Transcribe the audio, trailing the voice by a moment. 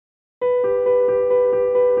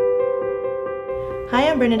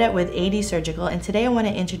am Bernadette with AD Surgical, and today I want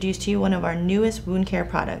to introduce to you one of our newest wound care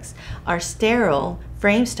products, our sterile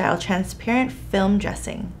frame-style transparent film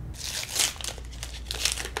dressing.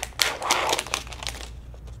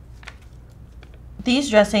 These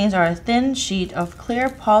dressings are a thin sheet of clear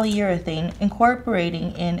polyurethane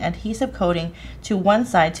incorporating an adhesive coating to one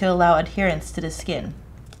side to allow adherence to the skin.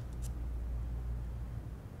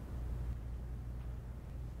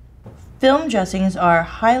 Film dressings are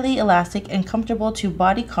highly elastic and comfortable to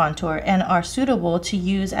body contour and are suitable to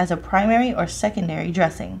use as a primary or secondary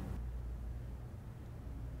dressing.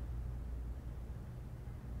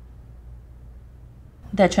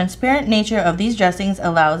 The transparent nature of these dressings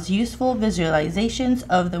allows useful visualizations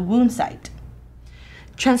of the wound site.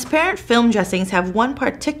 Transparent film dressings have one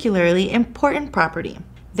particularly important property.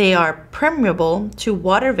 They are permeable to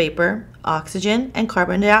water vapor, oxygen, and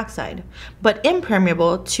carbon dioxide, but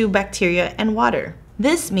impermeable to bacteria and water.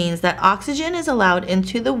 This means that oxygen is allowed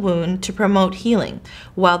into the wound to promote healing,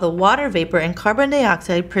 while the water vapor and carbon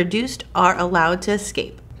dioxide produced are allowed to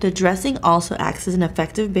escape. The dressing also acts as an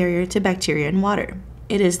effective barrier to bacteria and water.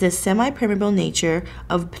 It is this semi-permeable nature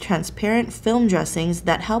of transparent film dressings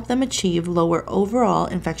that help them achieve lower overall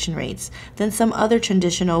infection rates than some other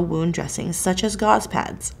traditional wound dressings, such as gauze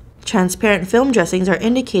pads. Transparent film dressings are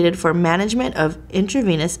indicated for management of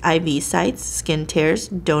intravenous IV sites, skin tears,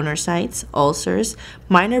 donor sites, ulcers,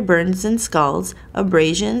 minor burns and scalds,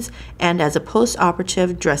 abrasions, and as a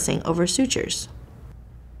post-operative dressing over sutures.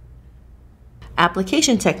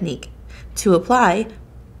 Application technique. To apply,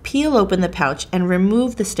 peel open the pouch and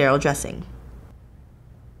remove the sterile dressing.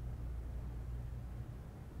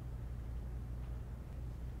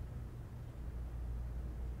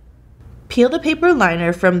 Peel the paper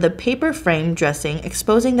liner from the paper frame dressing,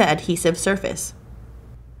 exposing the adhesive surface.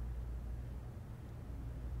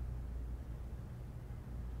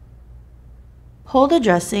 Hold the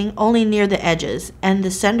dressing only near the edges and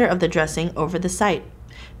the center of the dressing over the site,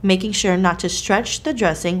 making sure not to stretch the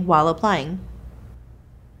dressing while applying.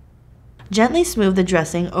 Gently smooth the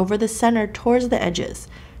dressing over the center towards the edges,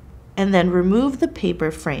 and then remove the paper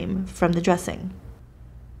frame from the dressing.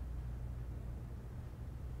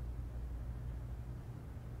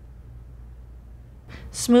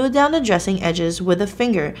 Smooth down the dressing edges with a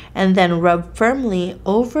finger and then rub firmly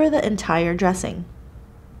over the entire dressing.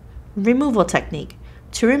 Removal technique.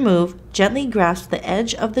 To remove, gently grasp the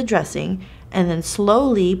edge of the dressing and then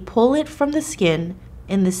slowly pull it from the skin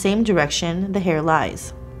in the same direction the hair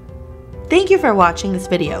lies. Thank you for watching this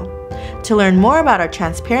video. To learn more about our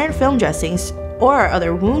transparent film dressings or our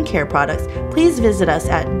other wound care products, please visit us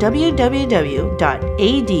at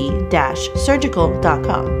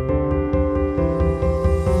www.ad-surgical.com.